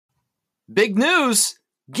Big news!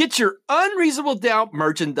 Get your Unreasonable Doubt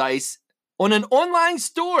merchandise on an online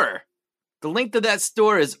store. The link to that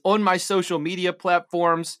store is on my social media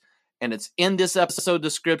platforms, and it's in this episode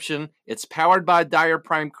description. It's powered by Dire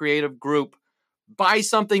Prime Creative Group. Buy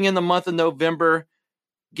something in the month of November.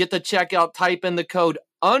 Get the checkout, type in the code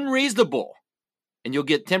UNREASONABLE, and you'll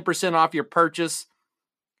get 10% off your purchase.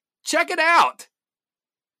 Check it out.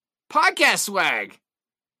 Podcast swag.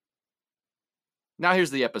 Now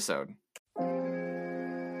here's the episode.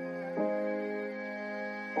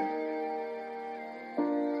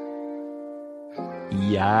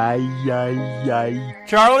 Yay.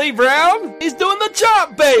 Charlie Brown? He's doing the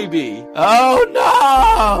chop, baby! Oh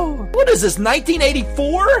no! What is this,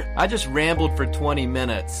 1984? I just rambled for 20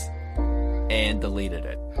 minutes and deleted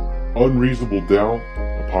it. Unreasonable Doubt,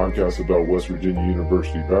 a podcast about West Virginia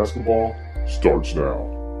University basketball, starts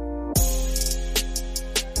now.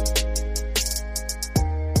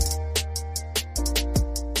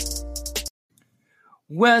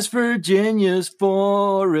 West Virginia's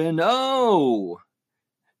 4-0.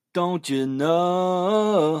 Don't you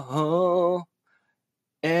know?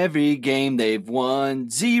 Every game they've won,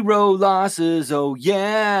 0 losses, oh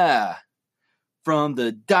yeah. From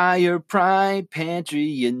the Dire Prime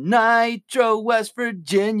Pantry in Nitro, West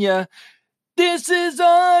Virginia, this is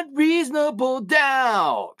Unreasonable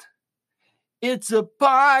Doubt. It's a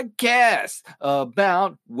podcast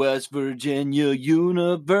about West Virginia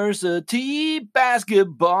University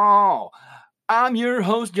basketball. I'm your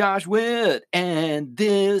host, Josh Witt, and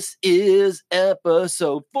this is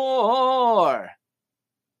episode 4.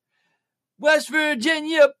 West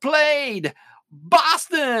Virginia played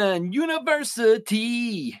Boston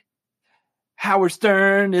University. Howard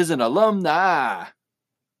Stern is an alumni.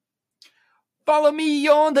 Follow me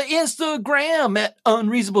on the Instagram at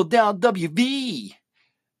Unreasonable Doubt WV.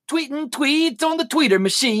 Tweeting tweets on the Tweeter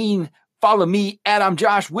machine. Follow me at I'm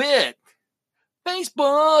Josh Witt.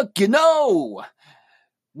 Facebook, you know.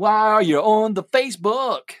 While you're on the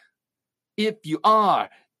Facebook, if you are,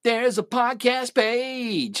 there's a podcast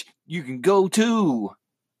page you can go to.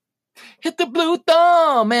 Hit the blue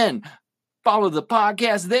thumb and follow the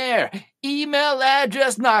podcast there. Email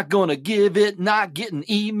address, not gonna give it, not getting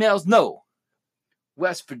emails, no.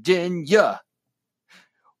 West Virginia,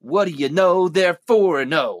 what do you know? They're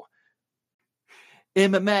 4-0.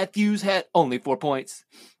 Emma Matthews had only 4 points.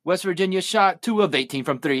 West Virginia shot 2 of 18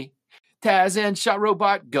 from 3. Taz and Shot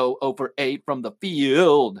Robot go 0 for 8 from the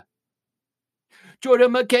field.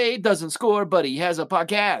 Jordan McKay doesn't score, but he has a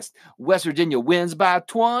podcast. West Virginia wins by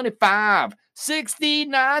 25,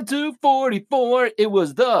 69-44. It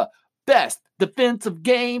was the best defensive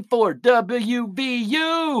game for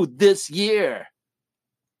WVU this year.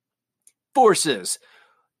 Forces,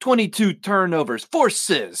 22 turnovers.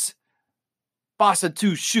 Forces. Boston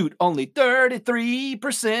to shoot only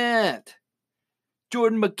 33%.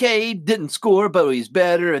 Jordan McKay didn't score, but he's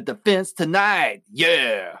better at defense tonight.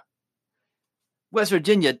 Yeah. West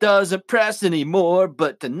Virginia doesn't press anymore,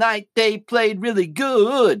 but tonight they played really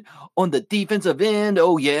good on the defensive end.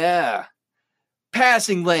 Oh, yeah.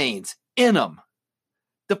 Passing lanes, in them.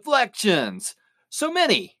 Deflections, so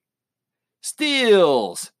many.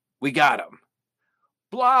 Steals, we got them.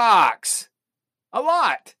 Blocks, a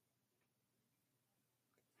lot.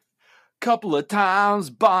 Couple of times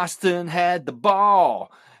Boston had the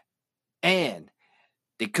ball and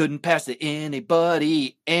they couldn't pass to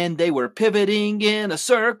anybody, and they were pivoting in a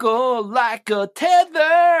circle like a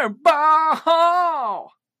tether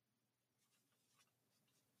ball.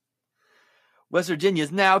 West Virginia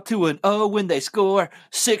is now 2-0 when they score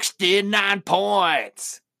 69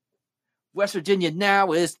 points. West Virginia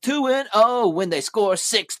now is 2-0 when they score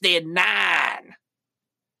 69.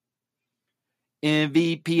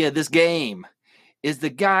 MVP of this game is the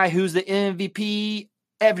guy who's the MVP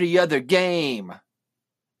every other game.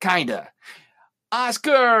 Kinda.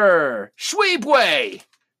 Oscar Tshiebwe,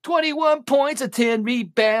 21 points and 10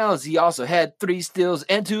 rebounds. He also had 3 steals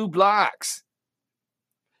and 2 blocks.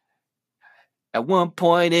 At one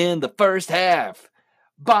point in the first half,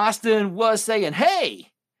 Boston was saying,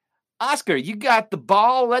 hey, Oscar, you got the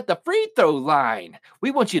ball at the free throw line. We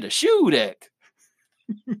want you to shoot it.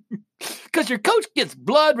 Because your coach gets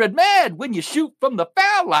blood red mad when you shoot from the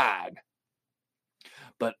foul line.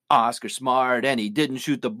 But Oscar's smart and he didn't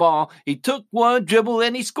shoot the ball. He took one dribble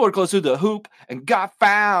and he scored close to the hoop and got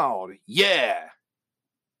fouled. Yeah.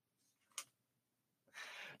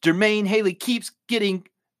 Jermaine Haley keeps getting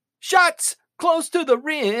shots close to the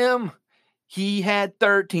rim. He had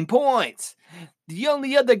 13 points. The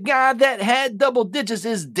only other guy that had double digits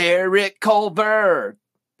is Derek Culver.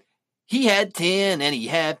 He had 10 and he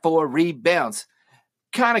had 4 rebounds.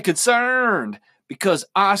 kind of concerned because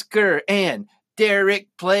Oscar and Derek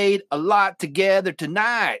played a lot together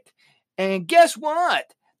tonight. And guess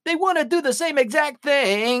what? They want to do the same exact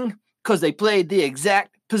thing because they played the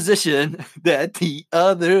exact position that the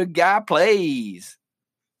other guy plays.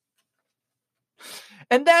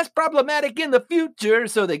 And that's problematic in the future,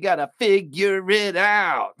 so they got to figure it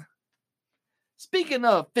out. Speaking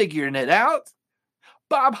of figuring it out,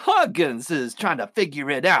 Bob Huggins is trying to figure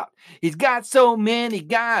it out. He's got so many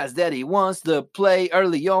guys that he wants to play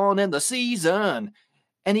early on in the season.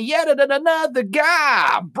 And he added another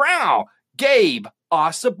guy, Gabe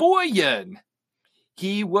Osaboyan.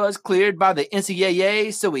 He was cleared by the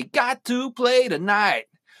NCAA, so he got to play tonight.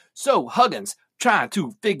 So Huggins, trying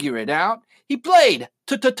to figure it out, he played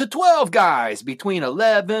 12 guys between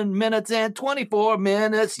 11 minutes and 24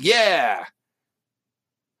 minutes. Yeah.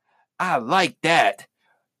 I like that.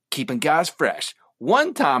 Keeping guys fresh.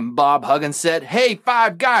 One time, Bob Huggins said, hey,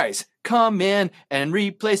 5 guys, come in and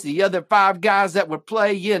replace the other 5 guys that were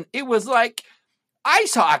playing. It was like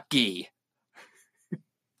ice hockey.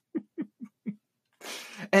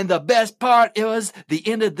 And the best part, it was the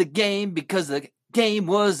end of the game because the game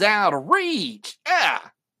was out of reach. Yeah.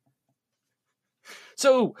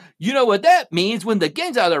 So, you know what that means when the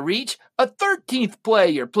game's out of reach? A 13th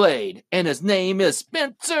player played, and his name is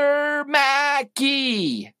Spencer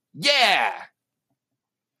Mackey. Yeah.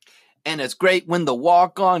 And it's great when the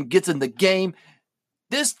walk-on gets in the game.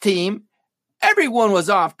 This team, everyone was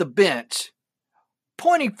off the bench,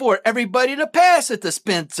 pointing for everybody to pass it to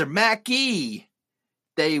Spencer Mackey.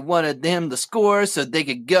 They wanted him to score so they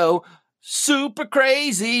could go super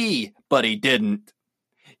crazy, but he didn't.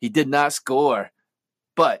 He did not score.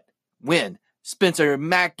 But when Spencer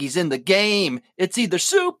Mackey's in the game, it's either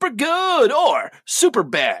super good or super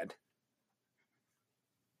bad.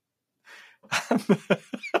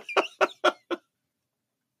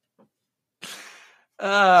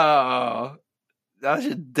 Oh, I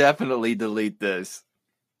should definitely delete this.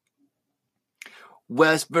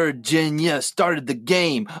 West Virginia started the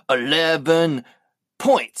game 11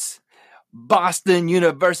 points. Boston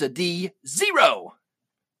University 0.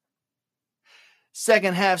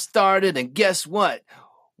 Second half started, and guess what?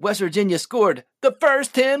 West Virginia scored the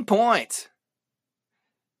first 10 points.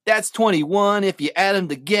 That's 21 if you add them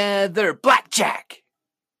together. Blackjack.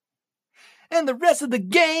 And the rest of the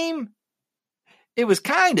game, it was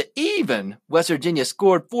kind of even. West Virginia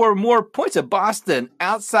scored 4 more points than Boston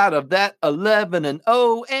outside of that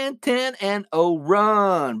 11-0 and 10-0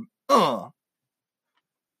 run.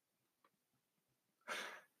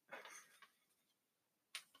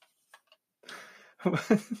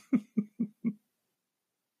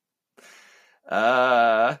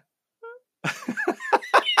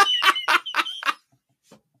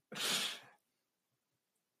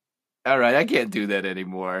 All right, I can't do that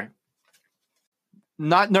anymore.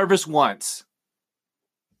 Not nervous once.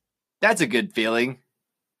 That's a good feeling.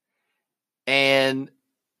 And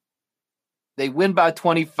they win by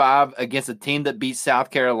 25 against a team that beat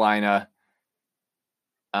South Carolina.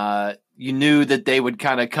 You knew that they would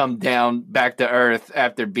kind of come down back to earth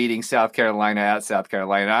after beating South Carolina at South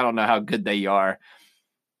Carolina. I don't know how good they are,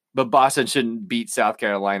 but Boston shouldn't beat South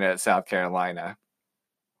Carolina at South Carolina.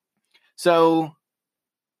 So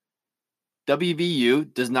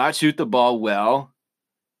WVU does not shoot the ball well,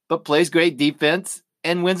 but plays great defense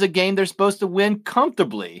and wins a game they're supposed to win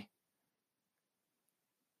comfortably.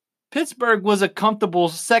 Pittsburgh was a comfortable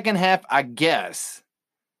second half, I guess.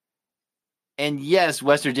 And yes,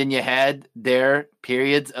 West Virginia had their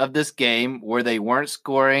periods of this game where they weren't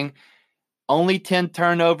scoring. Only 10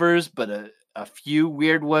 turnovers, but a few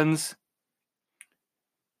weird ones.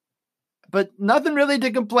 But nothing really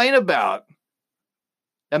to complain about.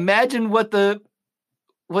 Imagine what the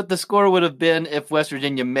score would have been if West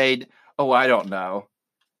Virginia made, I don't know.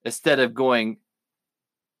 Instead of going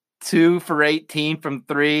 2 for 18 from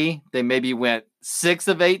 3, they maybe went 6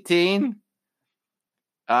 of 18.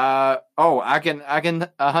 I can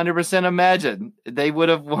 100% imagine they would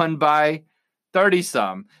have won by 30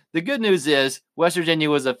 some. The good news is West Virginia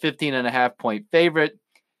was a 15.5 point favorite.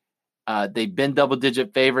 They've been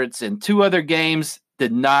double-digit favorites in 2 other games,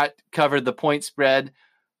 did not cover the point spread,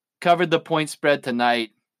 covered the point spread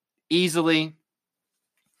tonight easily,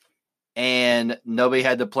 and nobody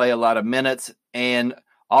had to play a lot of minutes, and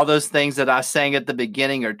all those things that I sang at the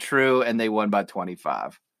beginning are true, and they won by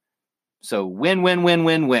 25. So win.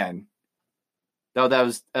 Oh,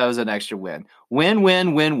 that was an extra win.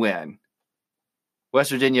 Win.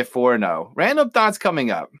 West Virginia 4-0. Random thoughts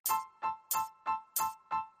coming up.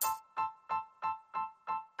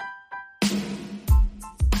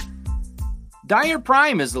 Dyer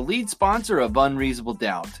Prime is the lead sponsor of Unreasonable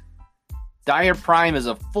Doubt. Dyer Prime is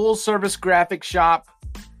a full-service graphic shop,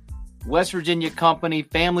 West Virginia company,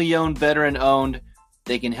 family-owned, veteran-owned.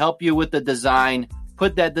 They can help you with the design,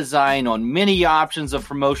 put that design on many options of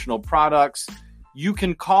promotional products. You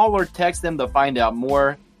can call or text them to find out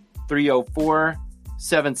more,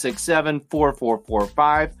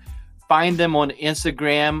 304-767-4445. Find them on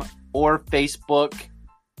Instagram or Facebook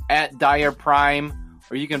at Dyer Prime,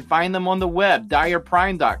 or you can find them on the web,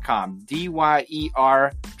 dyerprime.com,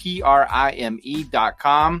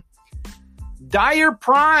 DYERPRIME.com. Dyer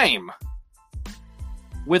Prime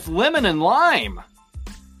with lemon and lime.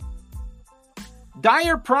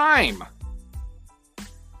 Dyer Prime.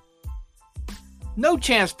 No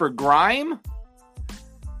chance for grime.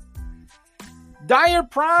 Dyer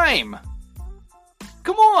Prime.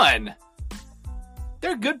 Come on.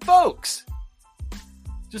 They're good folks.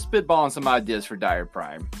 Just spitballing some ideas for Dyer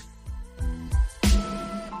Prime.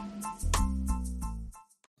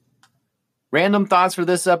 Random thoughts for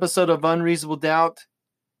this episode of Unreasonable Doubt.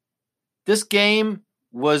 This game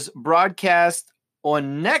was broadcast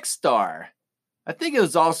on Nexstar. I think it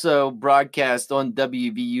was also broadcast on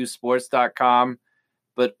WVUsports.com,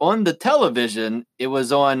 but on the television, it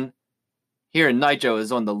was on, here in Nitro, it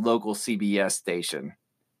was on the local CBS station.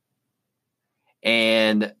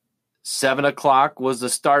 And 7 o'clock was the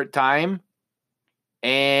start time,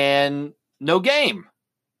 and no game.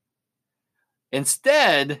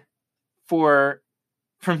 Instead, from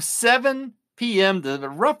 7 p.m. to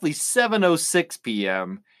roughly 7:06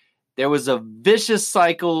 p.m., there was a vicious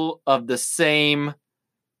cycle of the same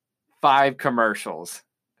 5 commercials.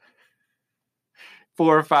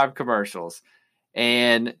 4 or 5 commercials.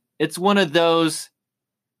 And it's one of those,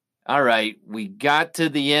 all right, we got to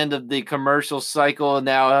the end of the commercial cycle.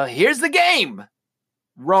 Now, here's the game.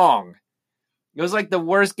 Wrong. It was like the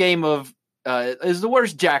worst game of, it was the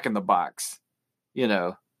worst Jack in the Box. You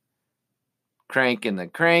know, cranking the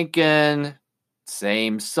cranking,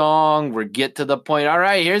 same song. We get to the point. All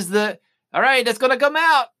right, it's going to come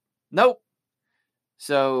out. Nope.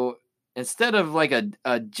 So instead of like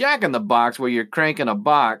a Jack in the Box where you're cranking a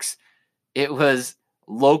box, it was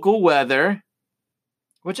local weather,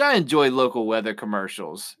 which I enjoy local weather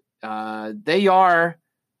commercials. They are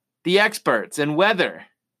the experts in weather.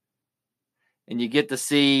 And you get to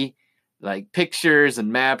see like pictures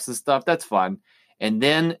and maps and stuff. That's fun. And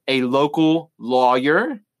then a local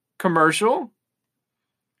lawyer commercial.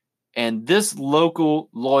 And this local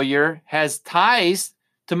lawyer has ties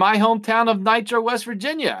to my hometown of Nitro, West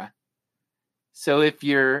Virginia. So if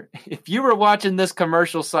you were watching this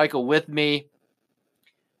commercial cycle with me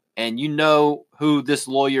and you know who this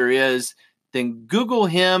lawyer is, then Google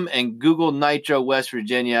him and Google Nitro, West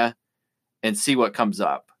Virginia and see what comes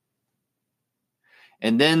up.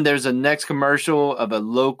 And then there's a next commercial of a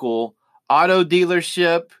local auto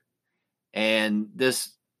dealership. And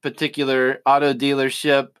this particular auto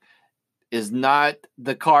dealership is not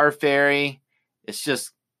the car fairy. It's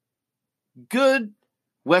just good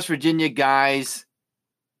West Virginia guys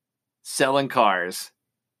selling cars,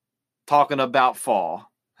 talking about fall.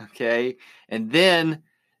 Okay. And then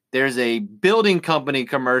there's a building company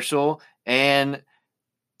commercial. And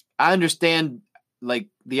I understand like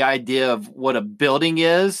the idea of what a building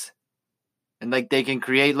is. And like they can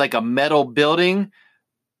create like a metal building.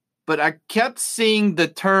 But I kept seeing the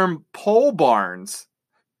term pole barns.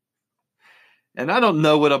 And I don't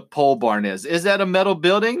know what a pole barn is. Is that a metal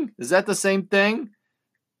building? Is that the same thing?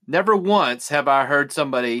 Never once have I heard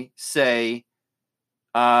somebody say,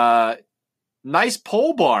 nice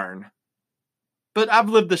pole barn. But I've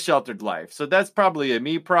lived a sheltered life. So that's probably a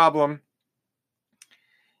me problem.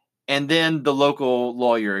 And then the local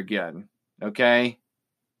lawyer again. Okay.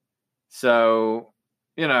 So,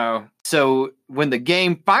 so when the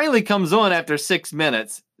game finally comes on after 6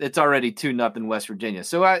 minutes, it's already 2-0 West Virginia.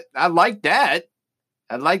 So I like that.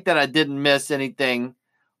 I like that I didn't miss anything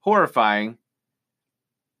horrifying.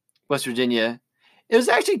 West Virginia. It was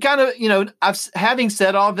actually kind of, having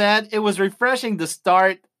said all that, it was refreshing to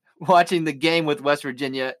start watching the game with West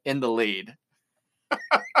Virginia in the lead.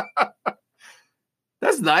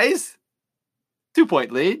 That's nice.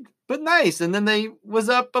 2-point lead, but nice. And then they was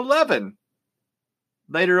up 11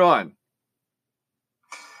 later on.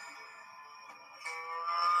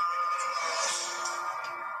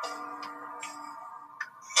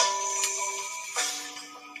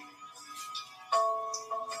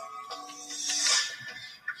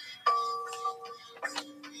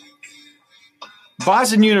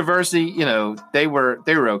 Boston University, they were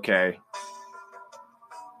okay.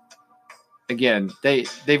 Again,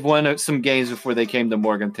 they've won some games before they came to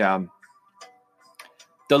Morgantown.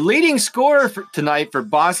 The leading scorer tonight for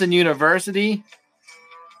Boston University,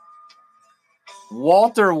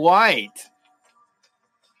 Walter White.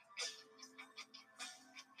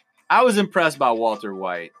 I was impressed by Walter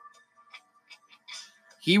White.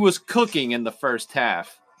 He was cooking in the first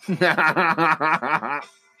half.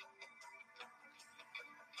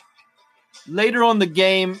 Later on in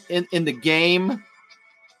the game,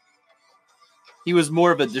 he was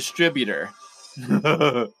more of a distributor.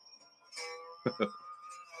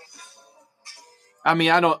 I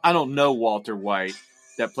mean, I don't know Walter White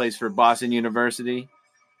that plays for Boston University,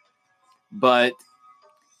 but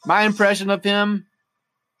my impression of him,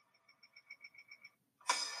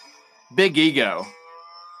 big ego.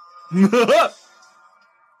 I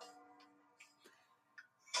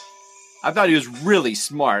thought he was really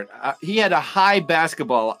smart. He had a high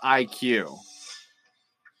basketball IQ.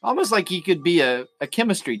 Almost like he could be a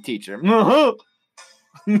chemistry teacher.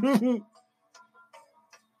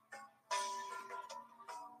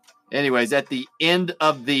 Anyways, at the end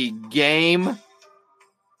of the game,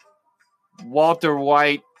 Walter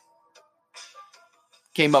White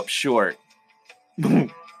came up short.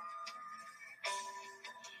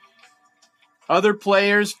 Other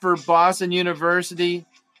players for Boston University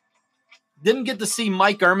didn't get to see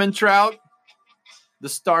Mike Ehrmantraut, the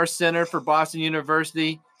star center for Boston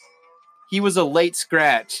University. He was a late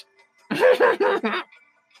scratch.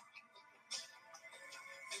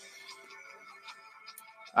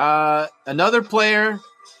 Another player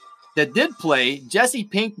that did play, Jesse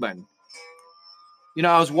Pinkman. You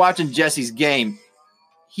know, I was watching Jesse's game.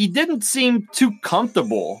 He didn't seem too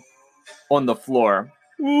comfortable on the floor.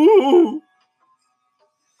 Ooh.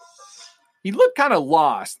 He looked kind of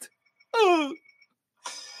lost.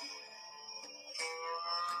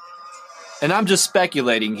 And I'm just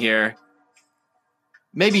speculating here.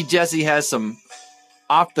 Maybe Jesse has some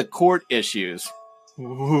off-the-court issues.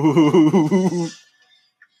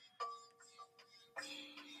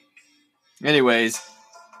 Anyways,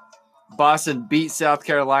 Boston beat South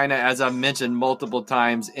Carolina, as I mentioned multiple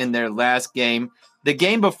times, in their last game. The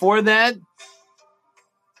game before that,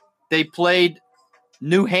 they played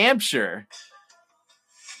New Hampshire.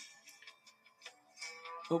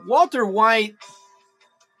 But Walter White,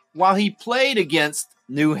 while he played against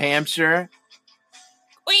New Hampshire,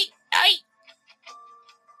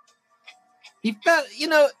 he felt,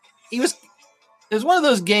 it was one of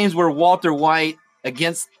those games where Walter White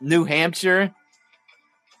against New Hampshire,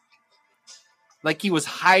 like he was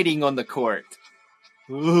hiding on the court.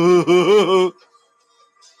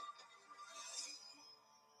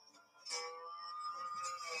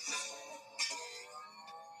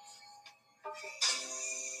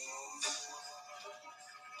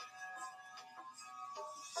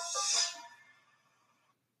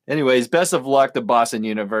 Anyways, best of luck to Boston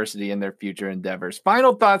University in their future endeavors.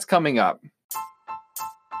 Final thoughts coming up.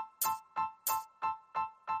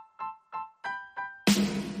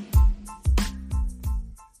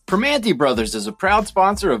 Primanti Brothers is a proud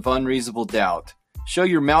sponsor of Unreasonable Doubt. Show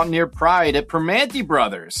your Mountaineer pride at Primanti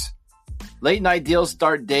Brothers. Late night deals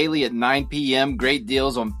start daily at 9 p.m. Great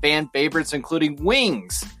deals on fan favorites, including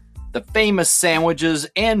wings, the famous sandwiches,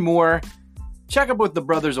 and more. Check up with the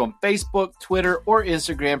brothers on Facebook, Twitter, or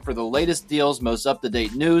Instagram for the latest deals, most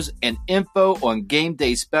up-to-date news, and info on game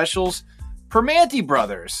day specials. Primanti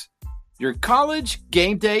Brothers, your college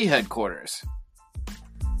game day headquarters.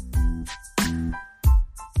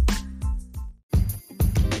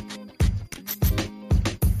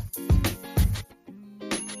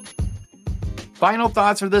 Final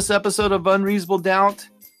thoughts for this episode of Unreasonable Doubt.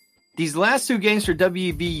 These last two games for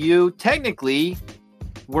WVU technically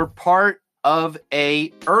were part of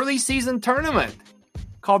a early season tournament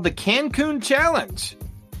called the Cancun Challenge.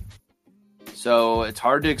 So it's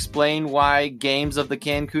hard to explain why games of the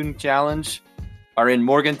Cancun Challenge are in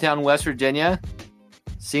Morgantown, West Virginia.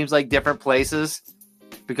 Seems like different places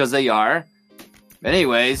because they are.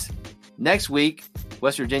 Anyways, next week,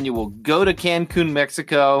 West Virginia will go to Cancun,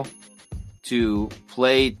 Mexico to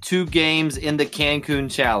play 2 games in the Cancun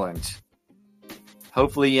Challenge.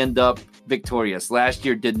 Hopefully end up victorious. Last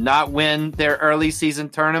year did not win their early season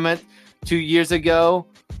tournament. 2 years ago,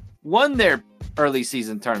 won their early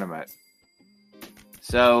season tournament.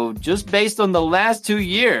 So just based on the last 2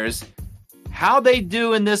 years, how they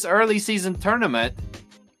do in this early season tournament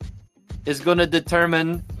is going to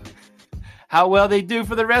determine how well they do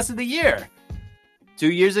for the rest of the year. 2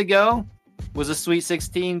 years ago was a Sweet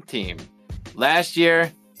 16 team. Last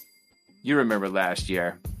year, you remember last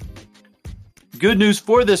year. Good news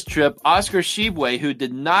for this trip, Oscar Tshiebwe, who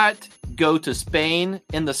did not go to Spain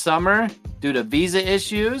in the summer due to visa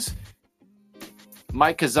issues.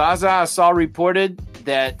 Mike Kazaza, I saw reported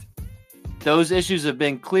that those issues have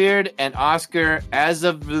been cleared, and Oscar, as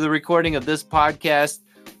of the recording of this podcast,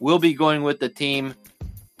 will be going with the team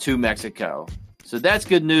to Mexico. So that's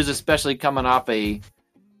good news, especially coming off a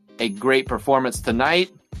great performance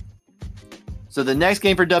tonight. So the next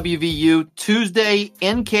game for WVU, Tuesday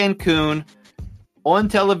in Cancun, on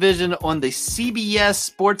television on the CBS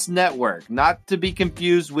Sports Network, not to be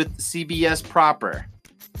confused with CBS proper.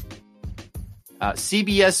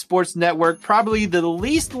 CBS Sports Network, probably the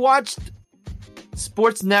least watched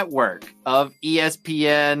sports network of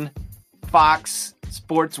ESPN, Fox,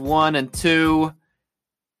 Sports 1 and 2,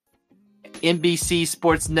 NBC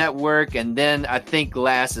Sports Network, and then I think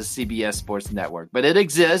last is CBS Sports Network. But it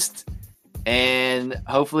exists, and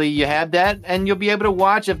hopefully you have that, and you'll be able to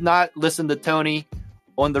watch. If not, listen to Tony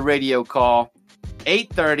on the radio call.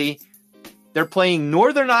 8:30, they're playing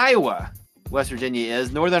Northern Iowa. West Virginia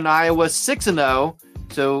is. Northern Iowa 6-0.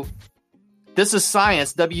 So this is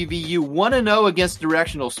science. WVU 1-0 against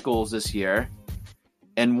directional schools this year,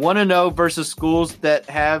 and 1-0 versus schools that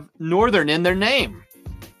have Northern in their name.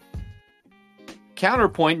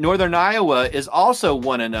 Counterpoint, Northern Iowa is also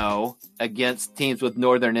 1-0 against teams with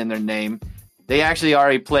Northern in their name. They actually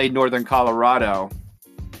already played Northern Colorado,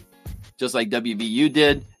 just like WVU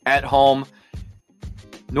did at home.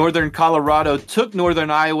 Northern Colorado took Northern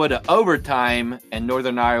Iowa to overtime, and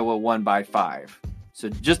Northern Iowa won by 5. So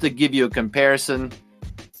just to give you a comparison,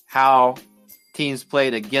 how teams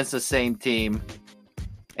played against the same team.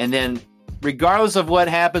 And then regardless of what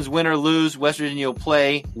happens, win or lose, West Virginia will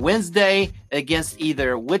play Wednesday against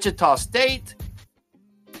either Wichita State,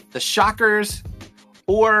 the Shockers,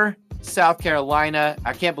 or South Carolina.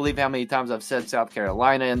 I can't believe how many times I've said South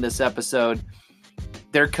Carolina in this episode.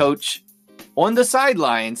 Their coach on the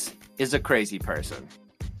sidelines is a crazy person.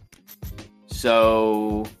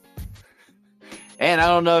 So, and I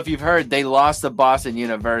don't know if you've heard, they lost to Boston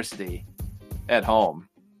University at home.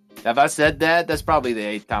 Have I said that? That's probably the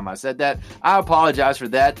 8th time I said that. I apologize for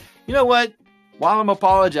that. You know what? While I'm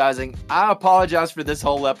apologizing, I apologize for this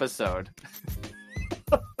whole episode.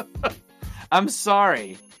 I'm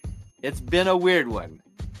sorry. It's been a weird one.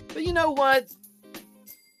 But you know what?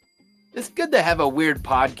 It's good to have a weird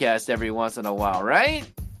podcast every once in a while, right?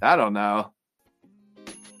 I don't know.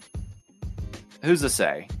 Who's to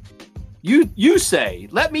say? You say.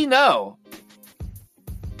 Let me know.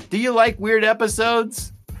 Do you like weird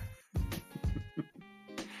episodes?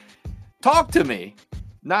 Talk to me.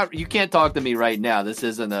 You can't talk to me right now. This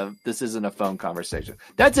isn't a phone conversation.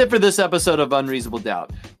 That's it for this episode of Unreasonable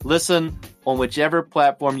Doubt. Listen on whichever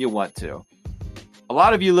platform you want to. A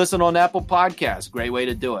lot of you listen on Apple Podcasts. Great way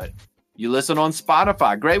to do it. You listen on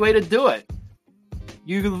Spotify. Great way to do it.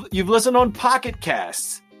 You've listened on Pocket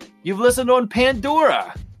Casts. You've listened on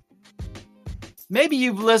Pandora. Maybe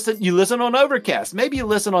you listen on Overcast. Maybe you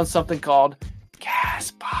listen on something called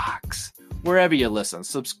Castbox. Wherever you listen,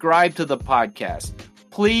 subscribe to the podcast.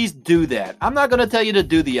 Please do that. I'm not going to tell you to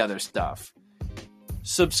do the other stuff.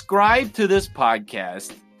 Subscribe to this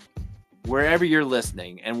podcast wherever you're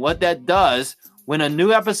listening. And what that does, when a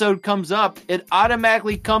new episode comes up, it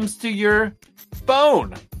automatically comes to your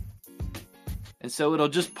phone. And so it'll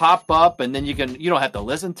just pop up, and then you don't have to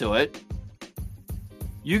listen to it.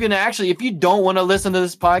 You can actually, if you don't want to listen to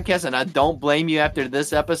this podcast, and I don't blame you after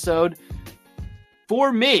this episode,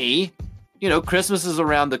 for me, Christmas is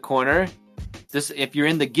around the corner. If you're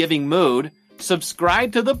in the giving mood,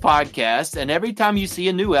 subscribe to the podcast, and every time you see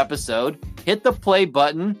a new episode, hit the play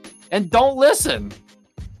button and don't listen.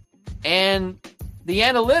 And the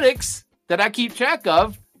analytics that I keep track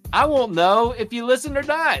of, I won't know if you listened or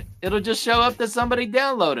not. It'll just show up that somebody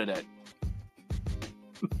downloaded it.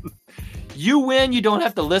 You win. You don't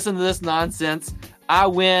have to listen to this nonsense. I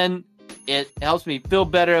win. It helps me feel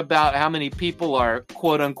better about how many people are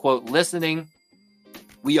quote unquote listening.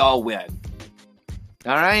 We all win.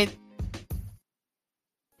 All right.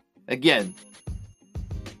 Again,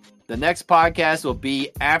 the next podcast will be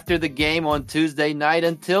after the game on Tuesday night.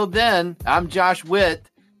 Until then, I'm Josh Witt.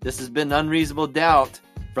 This has been Unreasonable Doubt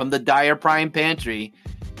from the Dyer Prime Pantry.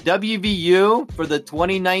 WVU for the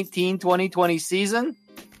 2019-2020 season,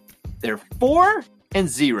 they're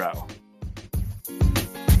 4-0.